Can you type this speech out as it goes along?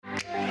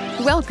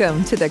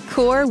Welcome to the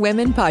Core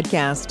Women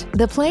Podcast,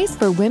 the place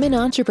for women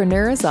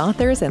entrepreneurs,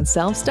 authors, and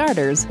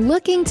self-starters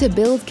looking to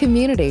build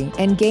community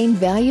and gain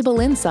valuable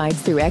insights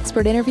through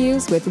expert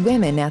interviews with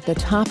women at the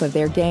top of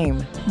their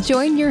game.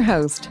 Join your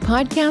host,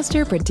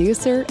 podcaster,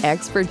 producer,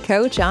 expert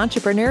coach,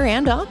 entrepreneur,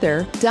 and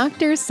author,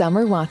 Dr.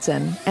 Summer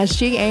Watson, as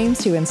she aims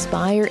to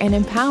inspire and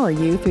empower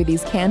you through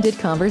these candid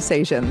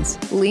conversations.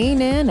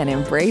 Lean in and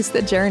embrace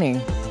the journey.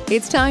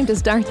 It's time to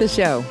start the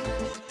show.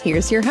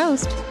 Here's your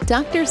host,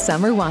 Dr.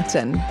 Summer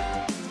Watson.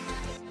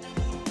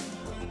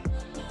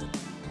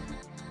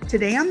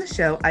 Today on the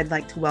show, I'd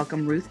like to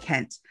welcome Ruth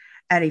Kent.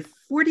 At a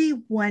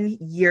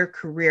 41-year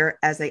career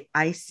as an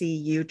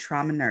ICU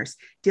trauma nurse,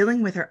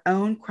 dealing with her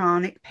own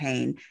chronic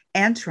pain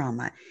and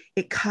trauma,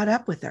 it caught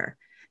up with her.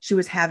 She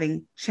was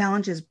having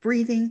challenges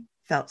breathing,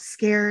 felt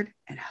scared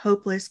and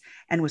hopeless,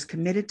 and was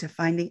committed to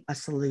finding a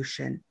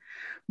solution.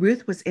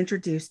 Ruth was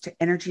introduced to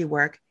energy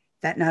work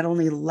that not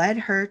only led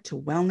her to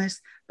wellness,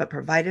 but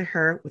provided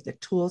her with the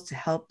tools to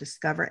help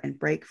discover and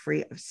break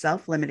free of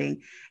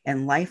self-limiting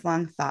and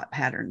lifelong thought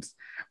patterns.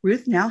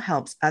 Ruth now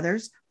helps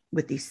others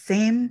with the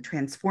same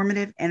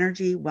transformative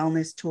energy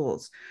wellness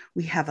tools.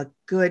 We have a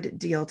good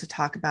deal to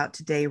talk about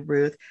today,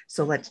 Ruth,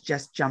 so let's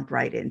just jump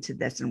right into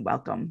this and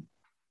welcome.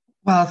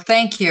 Well,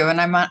 thank you, and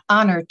I'm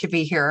honored to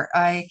be here.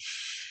 I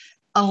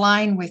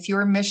align with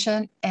your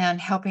mission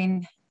and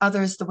helping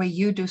others the way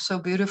you do so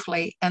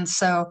beautifully, and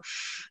so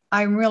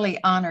I'm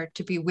really honored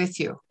to be with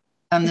you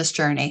on this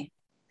journey.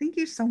 Thank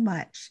you so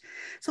much.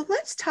 So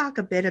let's talk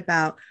a bit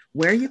about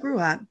where you grew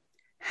up,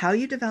 how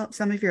you developed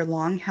some of your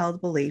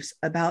long-held beliefs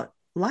about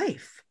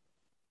life.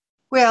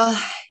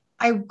 Well,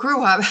 I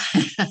grew up.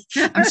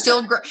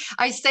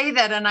 I say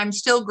that, and I'm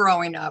still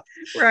growing up.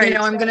 Right. You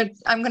know, I'm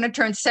gonna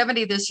turn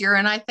 70 this year,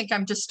 and I think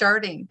I'm just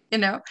starting. You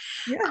know,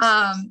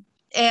 yes.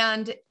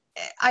 And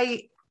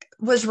I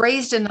was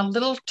raised in a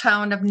little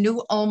town of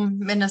New Ulm,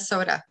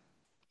 Minnesota.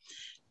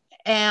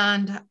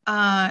 And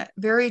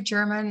very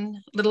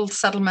German little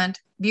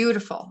settlement,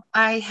 beautiful.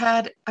 I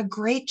had a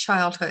great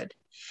childhood,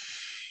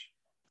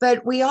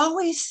 but we hear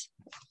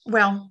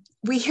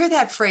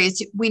that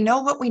phrase, we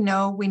know what we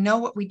know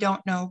what we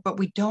don't know, but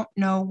we don't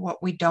know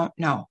what we don't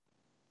know.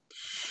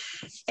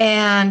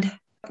 And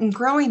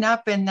growing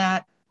up in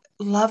that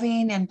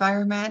loving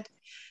environment,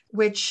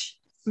 which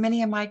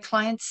many of my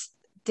clients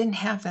didn't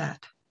have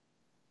that.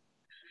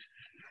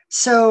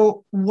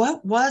 So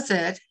what was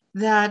it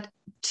that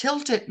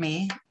tilted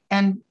me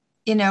and,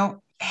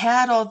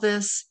 had all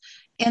this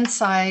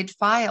inside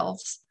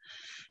files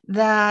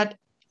that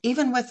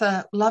even with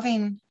a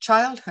loving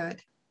childhood,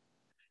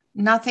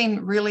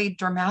 nothing really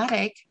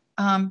dramatic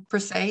per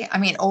se. I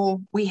mean,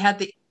 we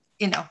had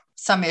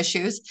some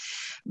issues,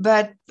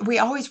 but we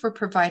always were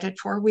provided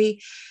for.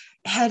 We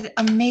had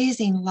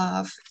amazing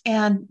love.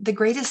 And the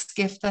greatest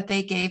gift that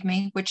they gave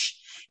me, which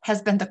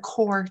has been the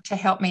core to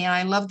help me, and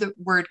I love the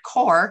word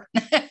core,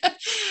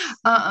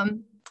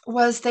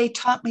 was they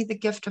taught me the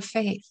gift of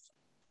faith.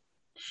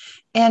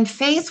 And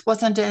faith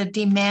wasn't a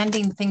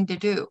demanding thing to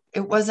do.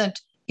 It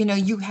wasn't,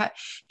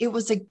 it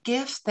was a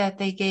gift that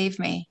they gave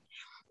me.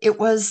 It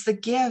was the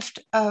gift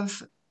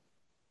of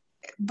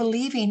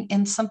believing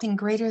in something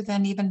greater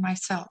than even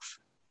myself.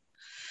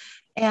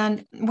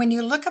 And when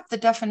you look up the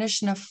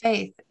definition of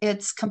faith,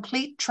 it's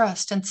complete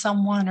trust in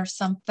someone or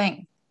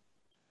something.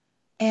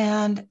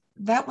 And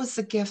that was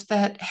the gift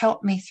that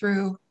helped me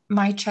through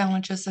my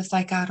challenges as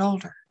I got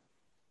older.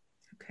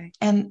 Okay.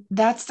 And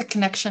that's the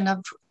connection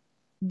of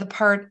the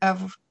part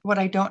of what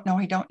I don't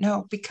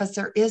know, because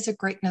there is a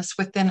greatness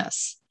within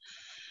us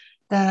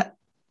that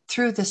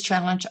through this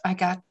challenge, I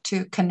got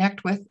to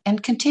connect with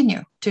and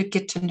continue to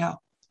get to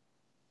know.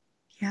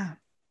 Yeah.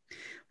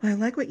 Well, I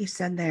like what you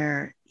said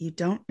there. You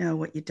don't know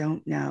what you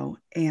don't know.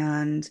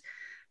 And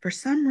for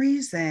some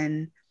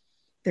reason,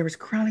 there was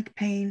chronic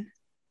pain.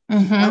 You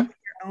dealt with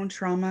your own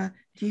trauma.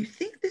 Do you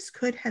think this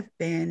could have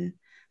been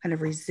kind of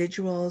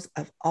residuals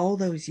of all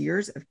those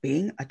years of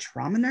being a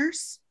trauma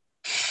nurse?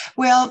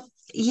 Well,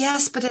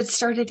 yes, but it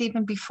started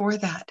even before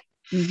that.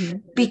 Mm-hmm.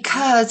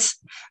 Because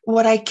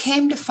what I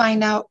came to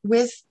find out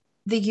with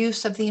the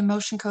use of the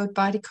emotion code,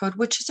 body code,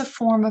 which is a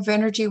form of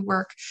energy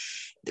work,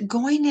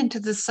 going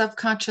into the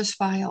subconscious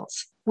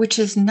files, which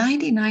is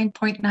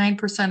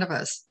 99.9% of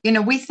us.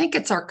 We think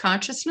it's our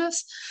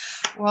consciousness.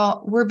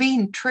 Well, we're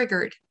being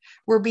triggered.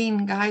 We're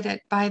being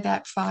guided by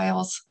that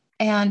files.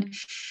 And what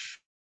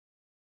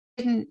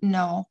I didn't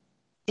know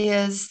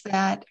is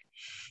that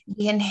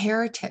the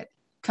inherited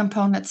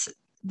components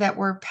that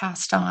were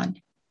passed on.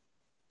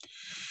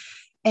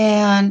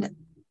 And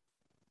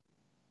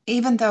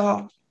even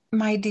though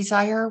my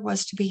desire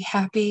was to be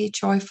happy,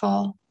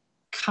 joyful,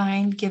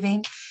 kind,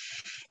 giving,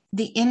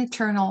 the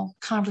internal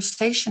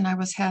conversation I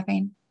was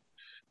having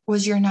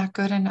was, you're not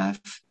good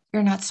enough.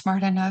 You're not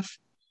smart enough.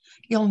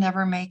 You'll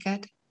never make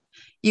it.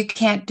 You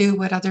can't do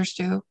what others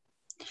do.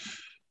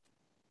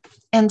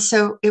 And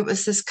so it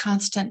was this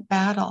constant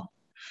battle.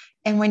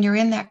 And when you're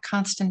in that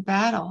constant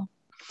battle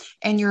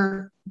and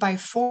you're by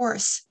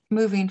force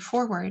moving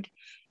forward,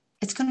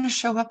 it's going to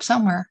show up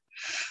somewhere.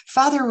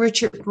 Father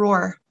Richard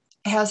Rohr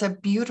has a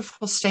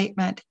beautiful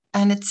statement,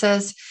 and it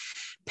says,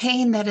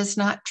 pain that is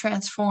not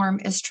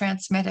transformed is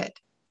transmitted.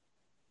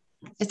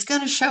 It's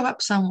going to show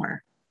up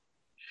somewhere.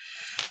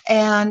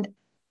 And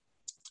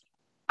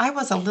I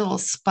was a little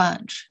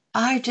sponge.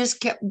 I just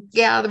kept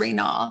gathering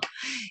all,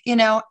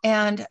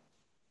 and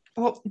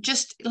well,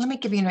 just let me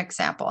give you an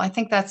example. I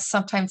think that's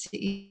sometimes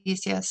the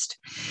easiest.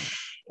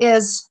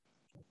 Is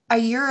a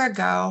year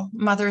ago,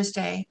 Mother's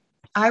Day,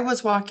 I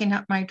was walking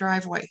up my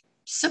driveway,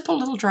 simple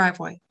little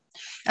driveway,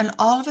 and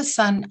all of a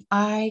sudden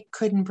I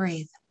couldn't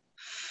breathe.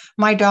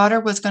 My daughter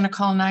was going to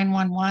call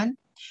 911.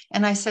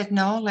 And I said,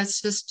 no,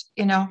 let's just,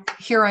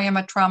 here I am,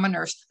 a trauma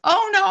nurse.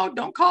 Oh, no,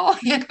 don't call,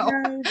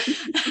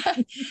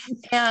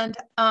 And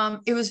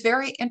it was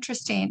very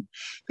interesting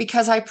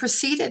because I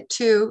proceeded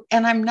to,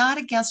 and I'm not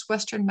against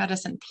Western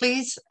medicine.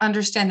 Please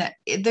understand that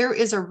there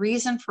is a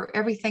reason for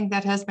everything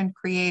that has been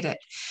created.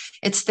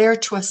 It's there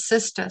to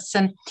assist us.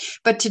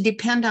 But to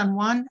depend on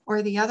one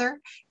or the other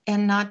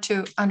and not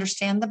to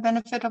understand the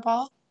benefit of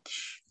all,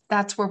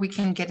 that's where we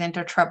can get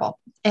into trouble.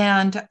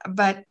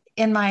 But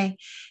in my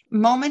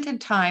moment in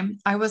time,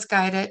 I was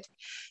guided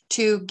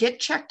to get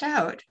checked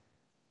out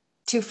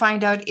to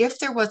find out if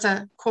there was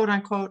a quote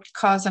unquote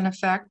cause and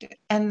effect,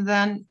 and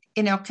then,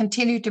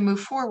 continue to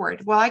move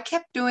forward. Well, I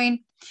kept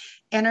doing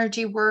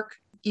energy work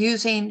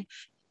using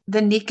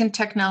the Nikan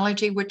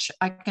technology, which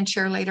I can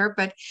share later,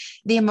 but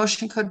the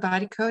emotion code,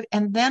 body code.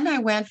 And then I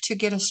went to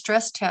get a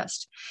stress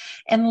test,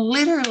 and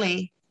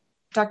literally,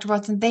 Dr.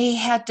 Watson, they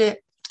had to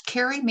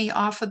carry me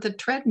off of the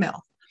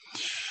treadmill.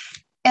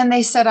 And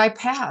they said I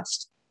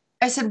passed.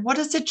 I said, what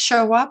does it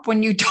show up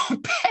when you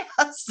don't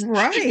pass?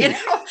 Right.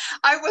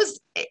 I was,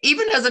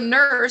 even as a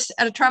nurse,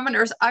 a trauma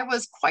nurse, I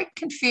was quite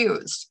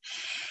confused.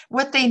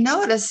 What they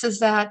noticed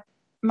is that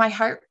my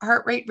heart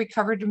rate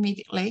recovered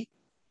immediately.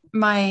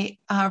 My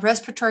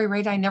respiratory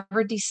rate, I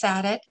never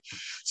desat it.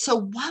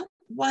 So what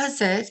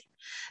was it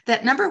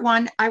that, number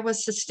one, I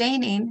was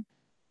sustaining,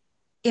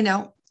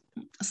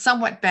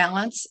 somewhat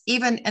balance,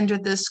 even under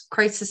this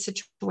crisis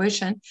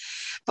situation.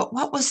 But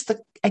what was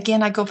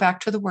again, I go back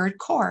to the word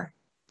core.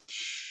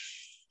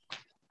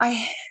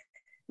 I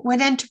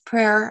went into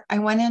prayer. I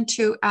went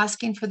into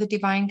asking for the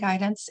divine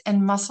guidance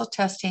and muscle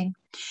testing,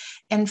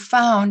 and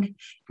found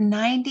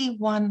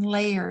 91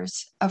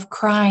 layers of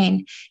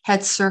crying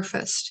had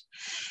surfaced.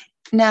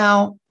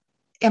 Now,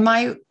 am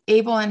I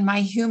able in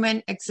my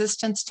human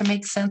existence to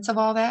make sense of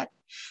all that?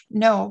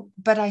 No,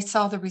 but I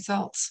saw the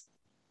results.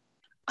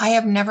 I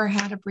have never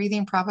had a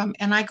breathing problem,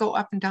 and I go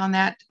up and down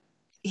that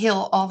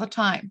hill all the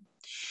time.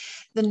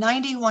 The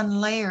 91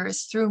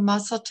 layers through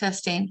muscle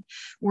testing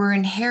were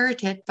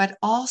inherited, but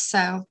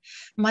also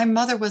my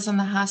mother was in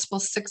the hospital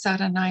 6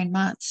 out of 9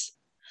 months.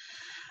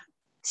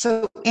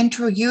 So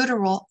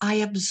intrauteral, I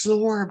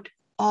absorbed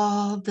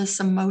all this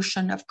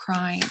emotion of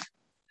crying.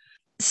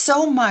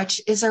 So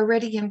much is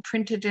already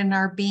imprinted in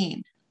our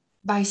being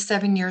by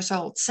 7 years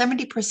old.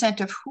 70%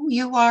 of who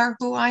you are,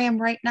 who I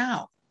am right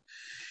now,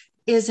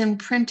 is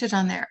imprinted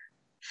on there.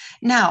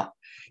 Now,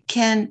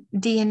 can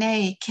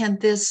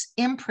this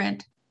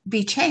imprint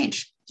be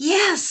changed?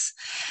 Yes.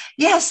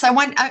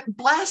 I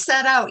blast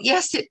that out.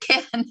 Yes, it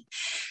can.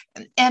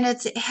 And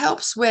it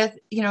helps with,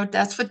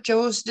 that's what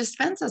Joe's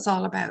Dispenza is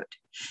all about,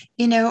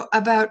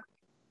 about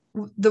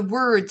the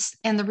words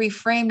and the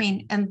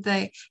reframing and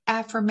the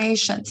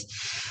affirmations.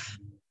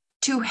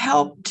 To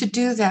help to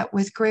do that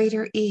with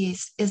greater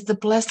ease is the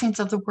blessings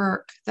of the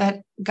work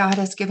that God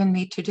has given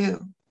me to do.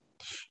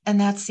 And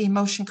that's the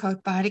emotion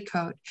code, body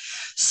code,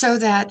 so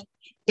that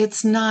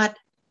it's not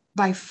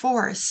by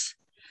force.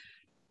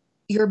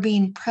 You're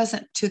being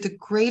present to the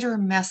greater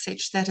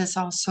message that is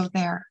also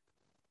there.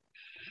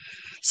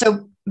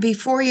 So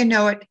before you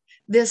know it,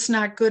 this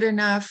not good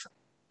enough,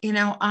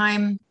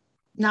 I'm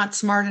not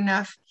smart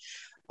enough.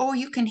 Oh,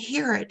 you can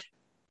hear it.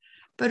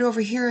 But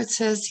over here it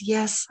says,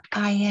 yes,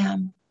 I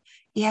am.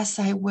 Yes,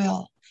 I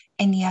will.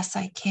 And yes,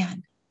 I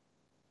can.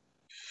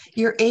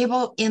 You're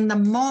able in the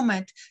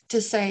moment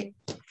to say,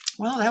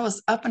 well, that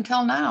was up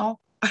until now.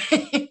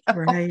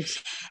 Right.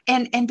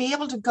 And be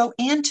able to go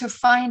in to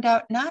find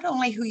out not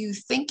only who you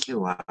think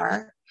you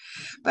are,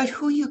 but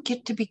who you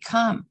get to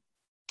become.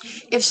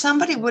 If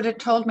somebody would have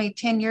told me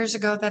 10 years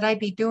ago that I'd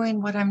be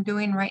doing what I'm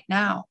doing right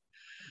now,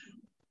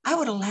 I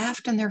would have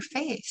laughed in their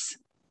face.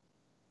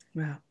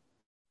 Wow.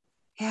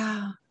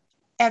 Yeah.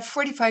 At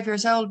 45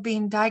 years old,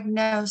 being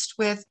diagnosed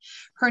with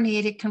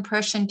herniated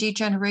compression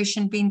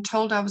degeneration, being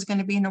told I was going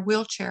to be in a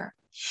wheelchair.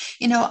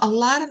 A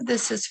lot of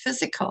this is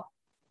physical.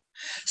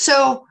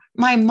 So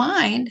my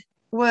mind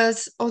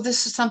was, oh,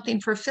 this is something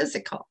for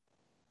physical.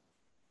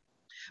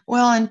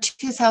 Well, in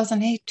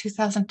 2008,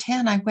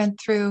 2010, I went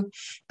through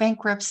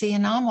bankruptcy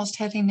and almost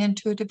heading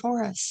into a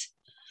divorce.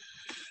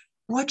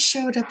 What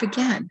showed up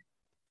again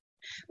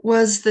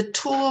was the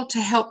tool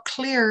to help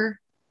clear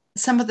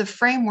some of the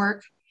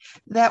framework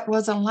that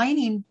was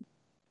aligning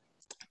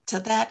to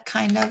that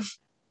kind of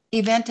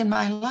event in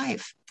my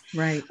life.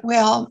 Right.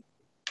 Well,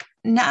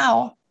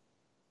 now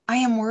I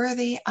am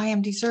worthy, I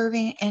am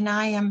deserving, and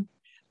I am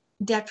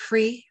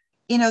debt-free.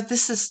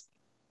 This is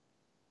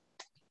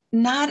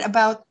not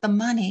about the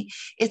money.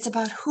 It's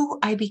about who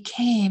I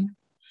became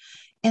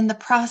in the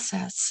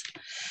process.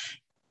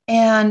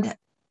 And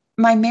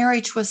my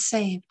marriage was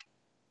saved.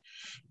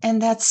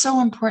 And that's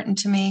so important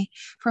to me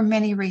for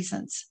many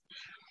reasons.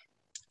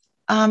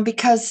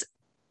 Because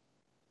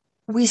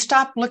we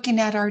stopped looking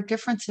at our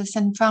differences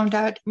and found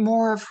out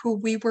more of who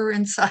we were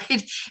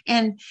inside.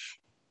 And,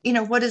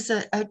 what is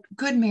a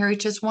good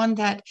marriage is one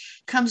that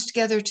comes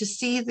together to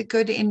see the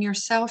good in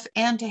yourself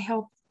and to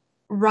help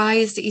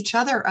rise each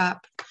other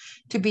up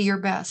to be your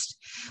best.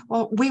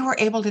 Well, we were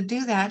able to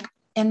do that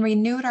and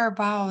renewed our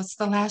vows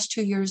the last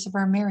 2 years of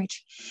our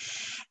marriage.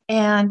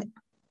 And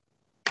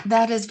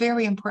that is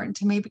very important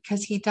to me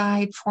because he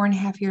died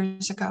 4.5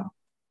 years ago,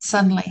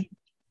 suddenly.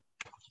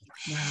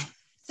 Wow.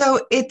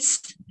 So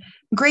it's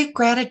great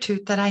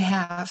gratitude that I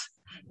have.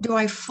 Do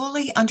I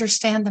fully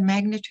understand the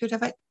magnitude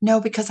of it?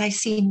 No, because I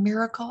see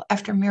miracle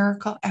after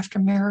miracle after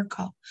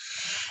miracle.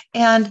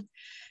 And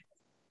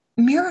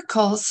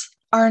miracles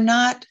are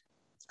not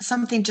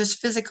something just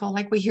physical,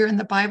 like we hear in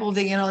the Bible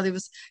that, they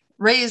was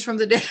raised from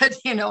the dead,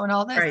 and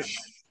all this. Right.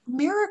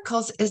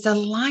 Miracles is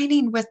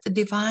aligning with the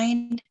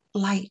divine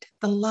light,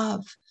 the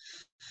love,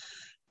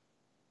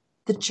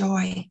 the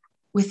joy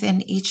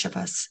within each of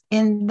us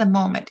in the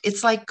moment.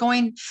 It's like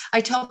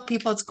I tell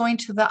people it's going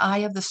to the eye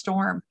of the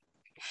storm,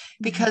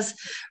 because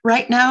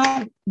right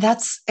now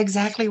that's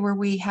exactly where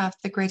we have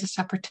the greatest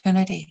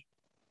opportunity.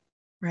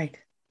 Right.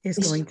 Is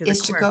going to the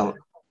core. To go.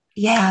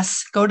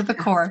 Yes, go to the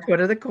core. Go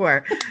to the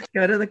core.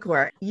 Go to the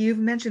core. You've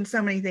mentioned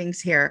so many things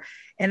here,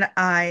 and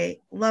I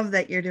love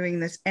that you're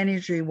doing this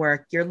energy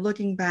work. You're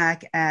looking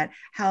back at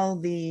how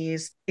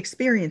these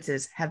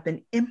experiences have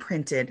been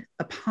imprinted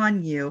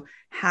upon you,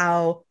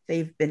 how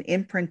they've been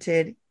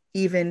imprinted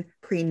even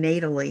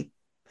prenatally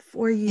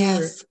before you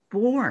were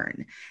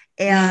born,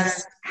 and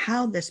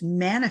how this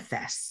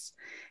manifests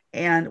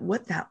and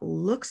what that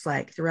looks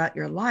like throughout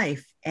your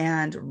life,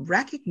 and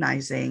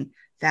recognizing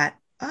that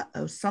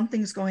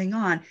something's going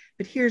on.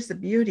 But here's the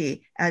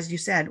beauty, as you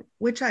said,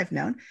 which I've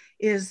known,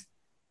 is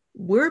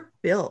we're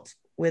built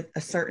with a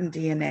certain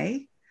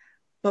DNA,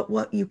 but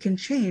what you can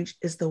change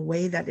is the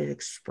way that it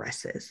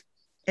expresses.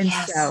 And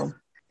so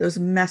those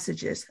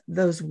messages,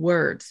 those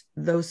words,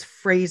 those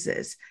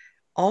phrases,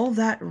 all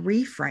that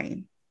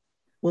reframe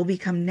will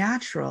become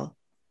natural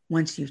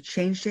once you've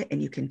changed it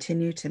and you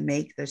continue to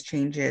make those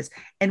changes.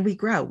 And we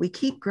grow, we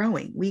keep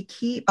growing.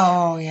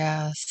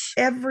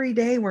 Every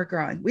day we're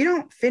growing. We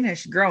don't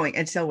finish growing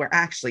until we're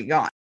actually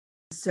gone.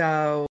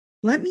 So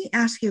let me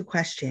ask you a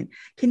question.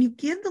 Can you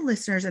give the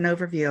listeners an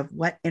overview of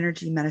what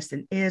energy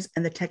medicine is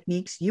and the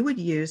techniques you would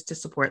use to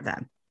support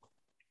them?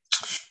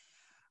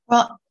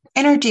 Well,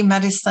 energy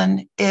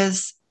medicine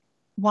is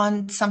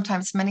one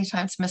sometimes, many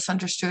times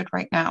misunderstood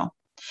right now.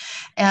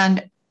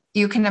 And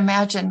you can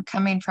imagine,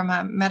 coming from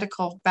a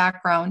medical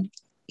background,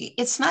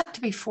 it's not to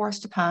be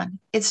forced upon.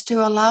 It's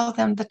to allow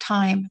them the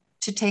time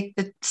to take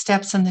the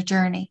steps in the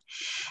journey.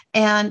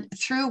 And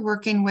through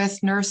working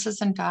with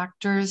nurses and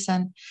doctors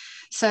and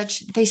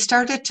such, they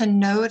started to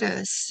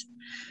notice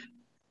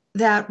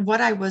that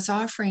what I was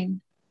offering,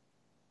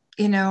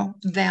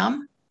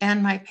 them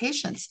and my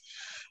patients,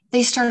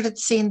 they started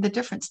seeing the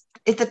difference.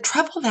 The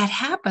trouble that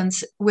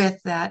happens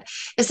with that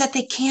is that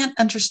they can't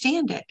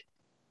understand it.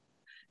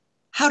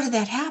 How did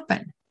that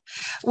happen?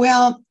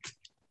 Well,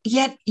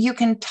 yet you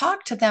can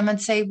talk to them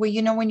and say, well,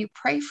 when you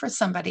pray for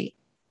somebody,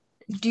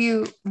 do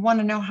you want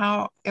to know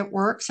how it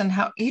works and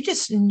how you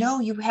just know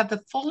you have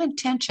the full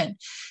intention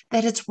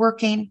that it's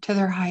working to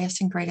their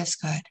highest and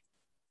greatest good?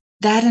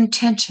 That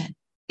intention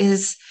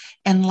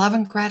and love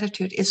and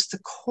gratitude is the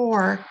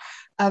core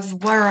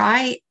of where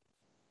I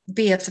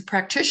be as a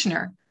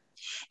practitioner.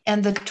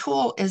 And the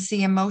tool is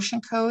the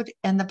emotion code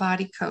and the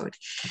body code.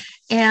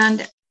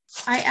 And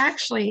I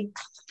actually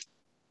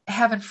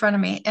have in front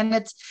of me, and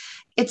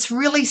it's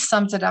really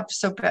sums it up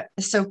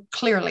so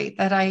clearly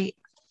that I,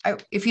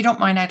 if you don't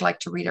mind, I'd like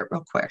to read it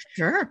real quick.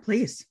 Sure,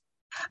 please.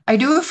 I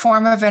do a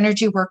form of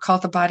energy work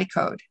called the body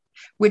code,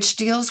 which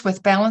deals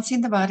with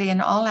balancing the body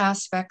in all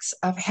aspects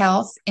of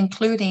health,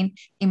 including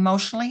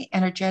emotionally,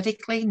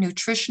 energetically,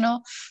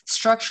 nutritional,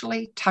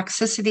 structurally,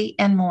 toxicity,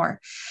 and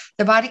more.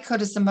 The body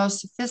code is the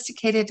most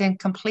sophisticated and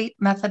complete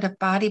method of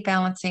body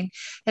balancing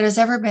that has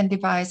ever been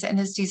devised, and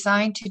is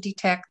designed to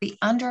detect the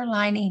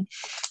underlying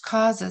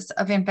causes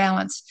of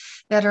imbalance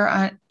that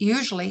are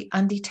usually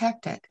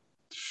undetected.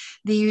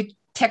 The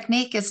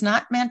technique is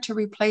not meant to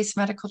replace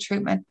medical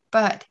treatment,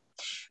 but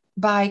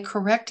by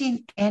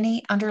correcting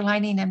any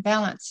underlying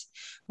imbalance,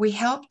 we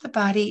help the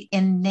body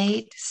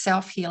innate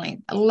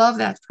self-healing. I love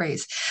that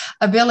phrase.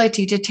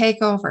 Ability to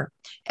take over.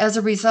 As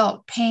a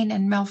result, pain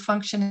and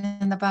malfunction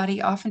in the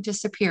body often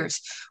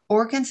disappears.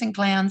 Organs and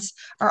glands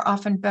are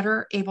often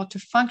better able to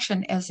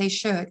function as they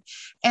should.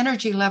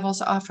 Energy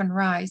levels often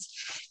rise.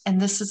 And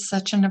this is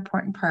such an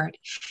important part.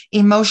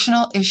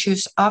 Emotional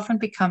issues often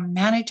become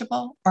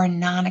manageable or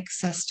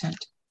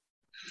non-existent.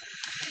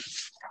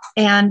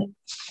 And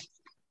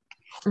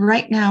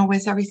right now,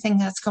 with everything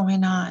that's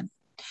going on,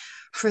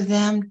 for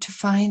them to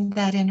find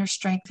that inner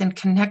strength and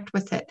connect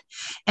with it,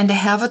 and to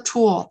have a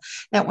tool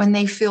that when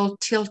they feel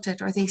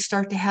tilted or they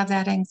start to have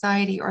that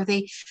anxiety or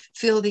they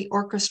feel the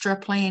orchestra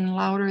playing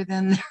louder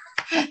than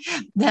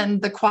than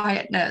the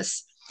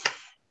quietness,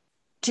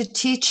 to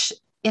teach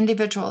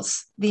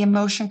individuals the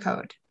emotion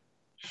code,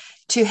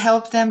 to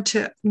help them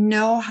to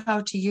know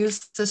how to use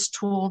this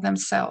tool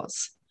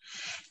themselves,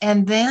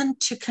 and then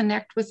to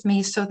connect with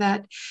me so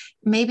that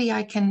maybe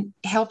I can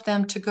help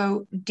them to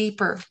go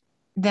deeper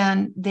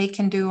than they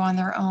can do on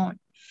their own.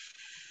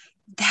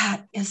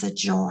 That is a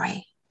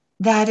joy.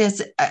 That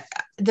is,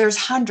 there's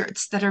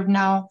hundreds that have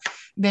now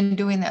been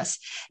doing this.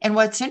 And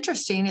what's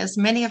interesting is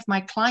many of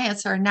my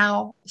clients are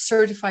now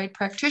certified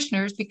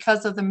practitioners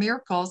because of the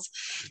miracles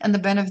and the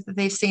benefit that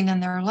they've seen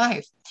in their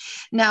life.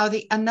 Now,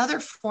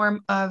 another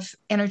form of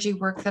energy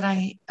work that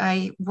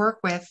I work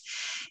with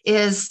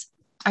is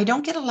I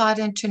don't get a lot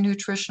into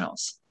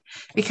nutritionals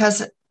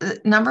because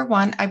number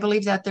one, I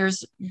believe that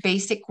there's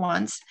basic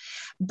ones,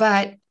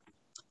 but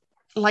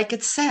like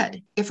it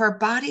said, if our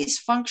body's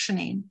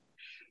functioning,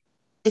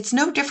 it's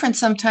no different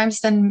sometimes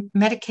than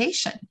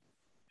medication,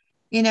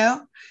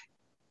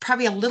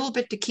 probably a little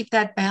bit to keep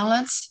that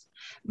balance,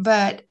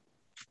 but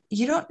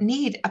you don't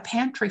need a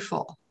pantry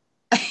full,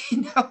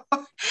 you know,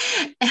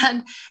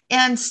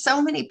 and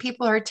so many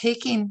people are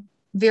taking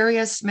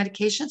various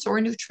medications or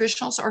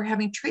nutritionals or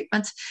having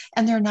treatments,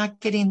 and they're not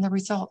getting the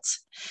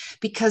results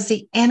because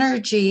the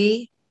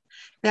energy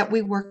that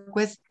we work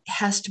with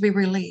has to be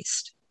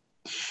released.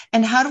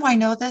 And how do I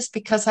know this?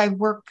 Because I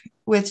work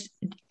with,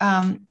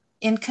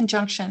 in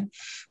conjunction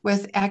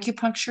with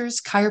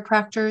acupuncturists,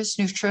 chiropractors,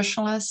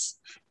 nutritionalists,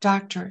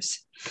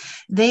 doctors.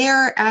 They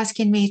are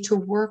asking me to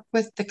work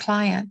with the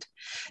client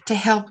to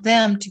help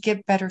them to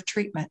get better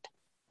treatment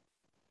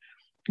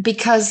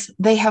because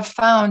they have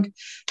found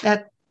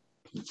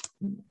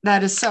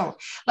that is so.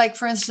 Like,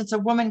 for instance, a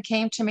woman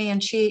came to me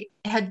and she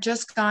had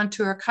just gone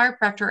to a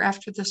chiropractor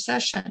after the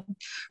session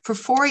for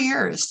 4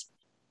 years.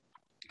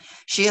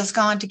 She has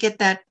gone to get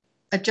that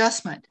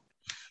adjustment.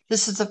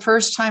 This is the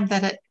first time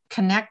that it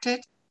connected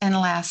and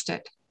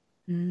lasted.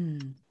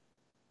 Mm.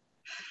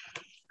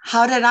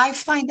 How did I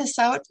find this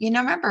out?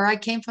 Remember, I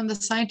came from the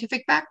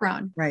scientific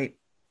background. Right.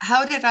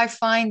 How did I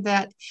find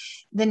that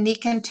the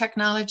Nikan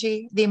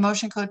technology, the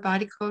emotion code,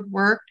 body code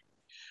worked?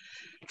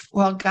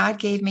 Well, God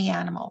gave me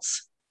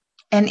animals.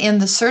 And in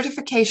the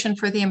certification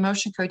for the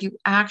emotion code, you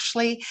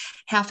actually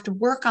have to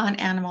work on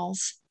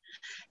animals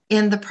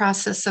in the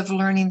process of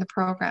learning the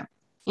program,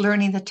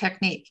 learning the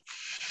technique.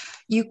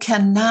 You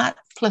cannot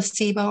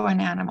placebo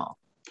an animal.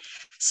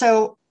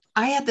 So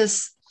I had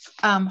this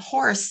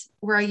horse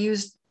where I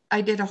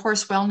did a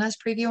horse wellness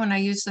preview and I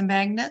used the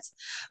magnets.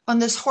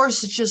 And this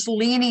horse is just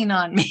leaning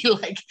on me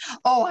like,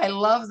 oh, I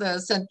love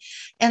this.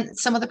 And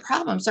some of the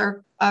problems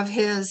of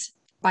his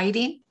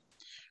biting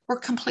were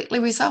completely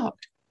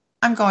resolved.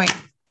 I'm going,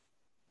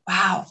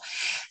 wow.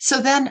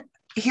 So then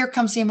here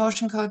comes the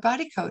emotion code,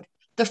 body code.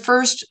 The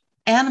first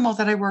animal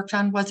that I worked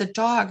on was a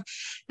dog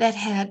that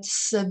had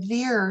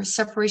severe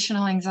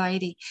separational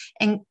anxiety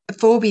and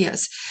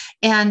phobias.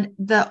 And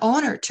the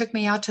owner took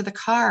me out to the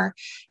car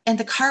and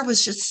the car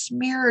was just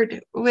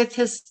smeared with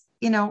his,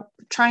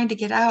 trying to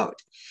get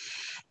out.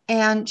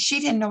 And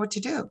she didn't know what to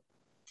do.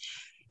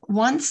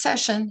 One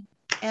session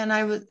and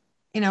I was,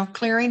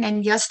 clearing.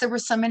 And yes, there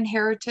was some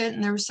inherited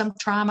and there was some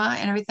trauma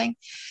and everything.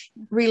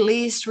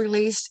 Released.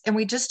 And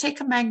we just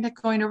take a magnet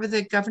going over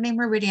the governing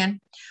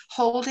meridian,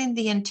 holding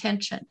the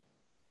intention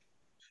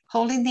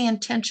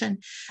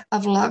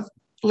of love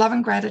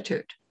and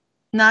gratitude.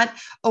 Not,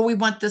 oh, we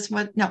want this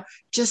one. No,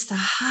 just the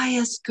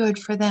highest good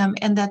for them.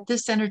 And that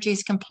this energy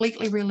is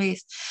completely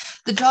released.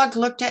 The dog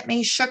looked at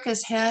me, shook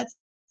his head,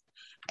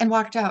 and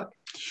walked out.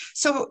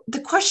 So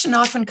the question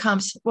often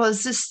comes, well,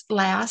 does this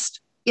last?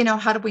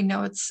 How do we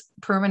know it's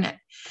permanent?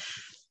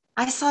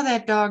 I saw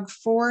that dog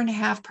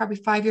 4.5, probably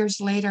 5 years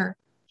later.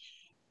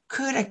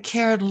 Could have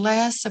cared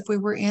less if we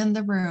were in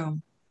the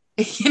room.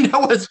 It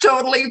was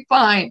totally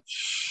fine.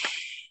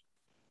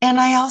 And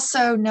I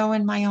also know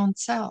in my own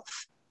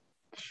self,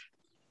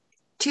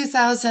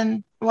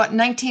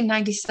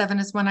 1997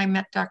 is when I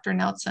met Dr.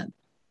 Nelson.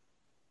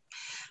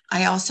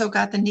 I also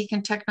got the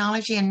Nikan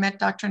technology and met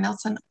Dr.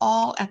 Nelson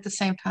all at the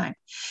same time.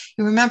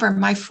 You remember,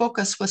 my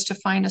focus was to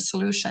find a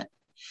solution.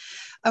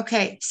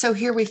 Okay, so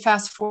here we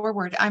fast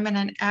forward. I'm in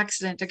an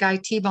accident. A guy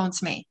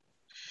T-bones me.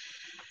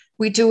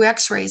 We do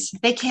x-rays.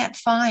 They can't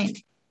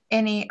find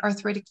any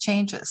arthritic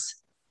changes.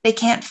 They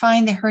can't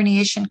find the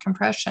herniation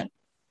compression.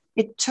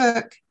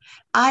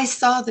 I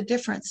saw the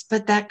difference,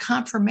 but that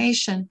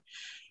confirmation,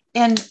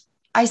 and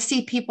I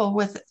see people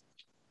with,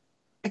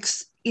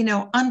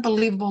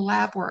 unbelievable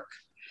lab work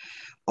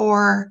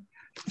or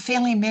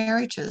failing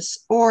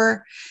marriages,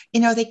 or,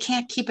 they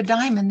can't keep a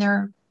dime in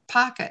their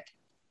pocket.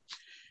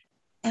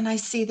 And I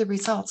see the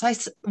results.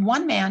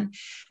 One man,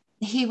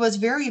 he was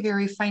very,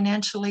 very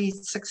financially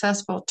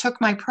successful, took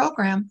my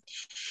program.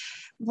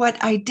 What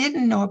I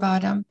didn't know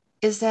about him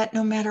is that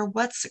no matter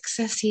what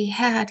success he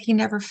had, he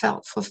never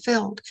felt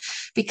fulfilled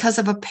because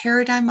of a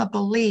paradigm of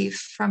belief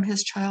from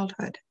his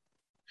childhood.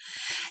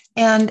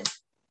 And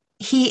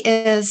he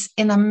is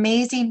in an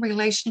amazing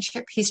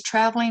relationship. He's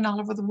traveling all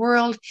over the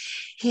world.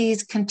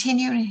 He's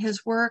continuing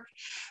his work,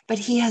 but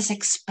he has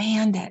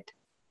expanded.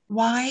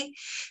 Why?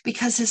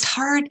 Because his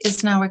heart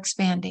is now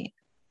expanding.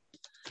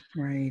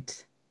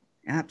 Right.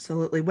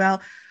 Absolutely.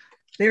 Well,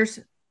 there's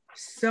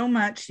so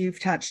much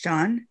you've touched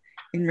on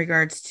in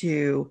regards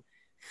to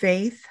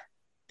faith,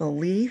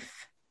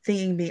 belief,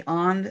 thinking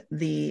beyond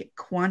the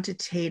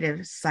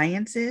quantitative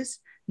sciences.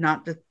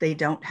 Not that they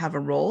don't have a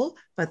role,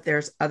 but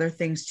there's other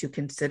things to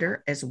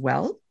consider as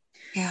well.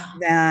 Yeah.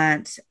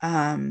 That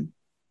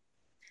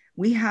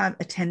we have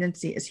a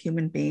tendency as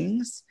human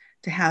beings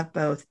to have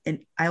both, and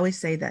I always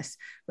say this,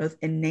 both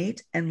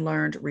innate and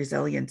learned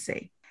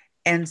resiliency.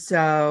 And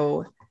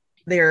so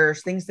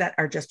there's things that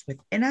are just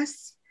within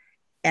us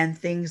and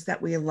things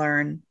that we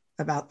learn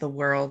about the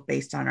world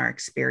based on our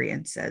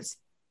experiences.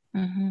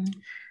 Mm-hmm.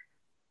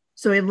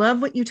 So I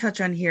love what you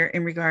touch on here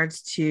in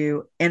regards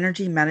to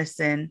energy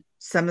medicine,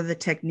 some of the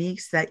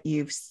techniques that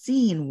you've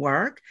seen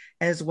work,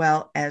 as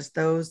well as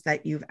those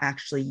that you've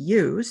actually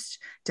used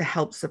to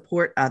help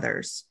support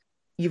others.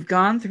 You've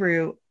gone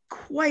through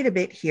quite a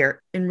bit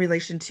here in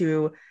relation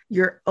to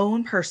your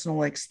own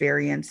personal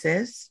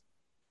experiences,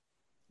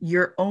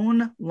 your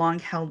own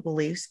long-held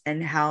beliefs,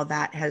 and how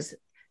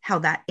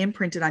that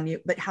imprinted on you,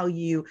 but how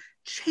you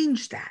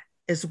changed that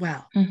as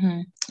well.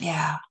 Mm-hmm.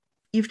 Yeah.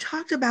 You've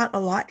talked about a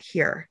lot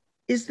here.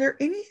 Is there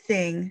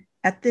anything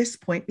at this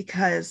point,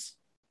 because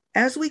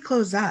as we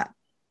close up,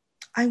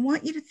 I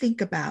want you to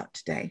think about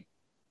today,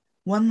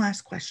 one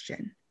last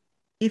question.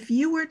 If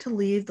you were to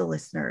leave the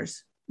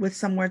listeners with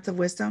some words of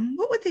wisdom,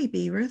 what would they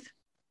be, Ruth?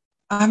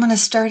 I'm going to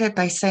start it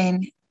by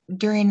saying,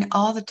 during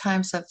all the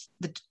times of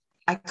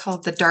I call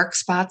it the dark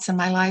spots in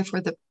my life,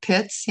 or the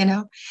pits,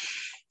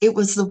 it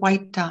was the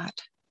white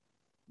dot.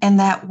 And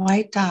that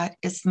white dot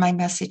is my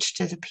message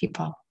to the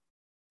people.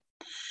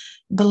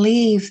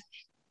 Believe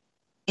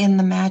in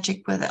the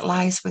magic that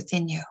lies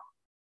within you.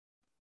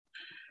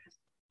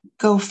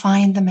 Go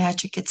find the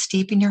magic. It's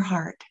deep in your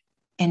heart,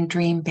 and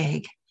dream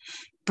big.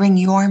 Bring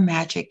your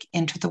magic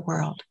into the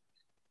world.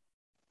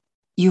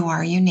 You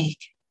are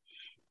unique,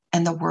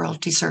 and the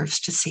world deserves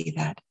to see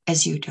that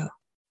as you do.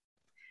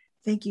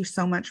 Thank you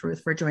so much,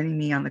 Ruth, for joining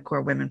me on the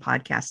Core Women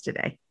podcast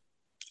today.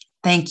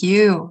 Thank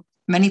you.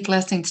 Many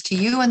blessings to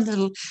you and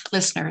the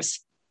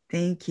listeners.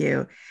 Thank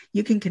you.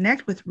 You can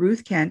connect with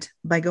Ruth Kent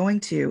by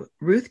going to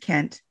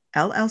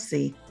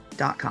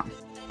ruthkentllc.com.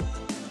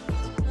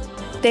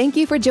 Thank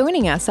you for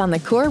joining us on the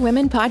Core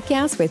Women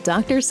podcast with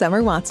Dr.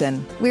 Summer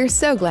Watson. We're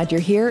so glad you're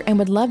here and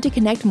would love to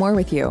connect more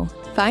with you.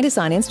 Find us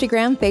on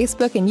Instagram,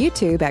 Facebook, and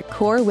YouTube at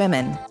Core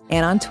Women,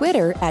 and on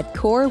Twitter at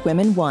Core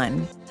Women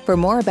 1. For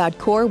more about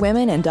Core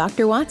Women and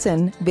Dr.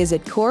 Watson,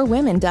 visit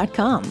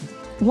corewomen.com.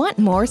 Want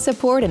more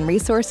support and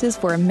resources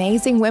for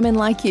amazing women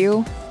like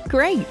you?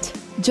 Great!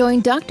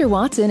 Join Dr.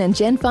 Watson and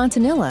Jen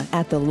Fontanilla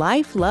at the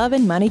Life, Love,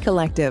 and Money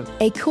Collective,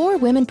 a Core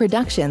Women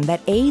production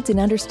that aids in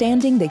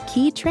understanding the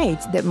key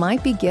traits that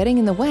might be getting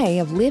in the way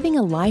of living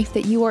a life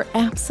that you are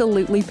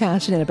absolutely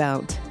passionate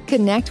about.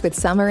 Connect with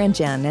Summer and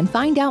Jen and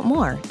find out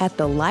more at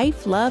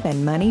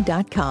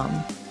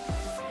thelifeloveandmoney.com.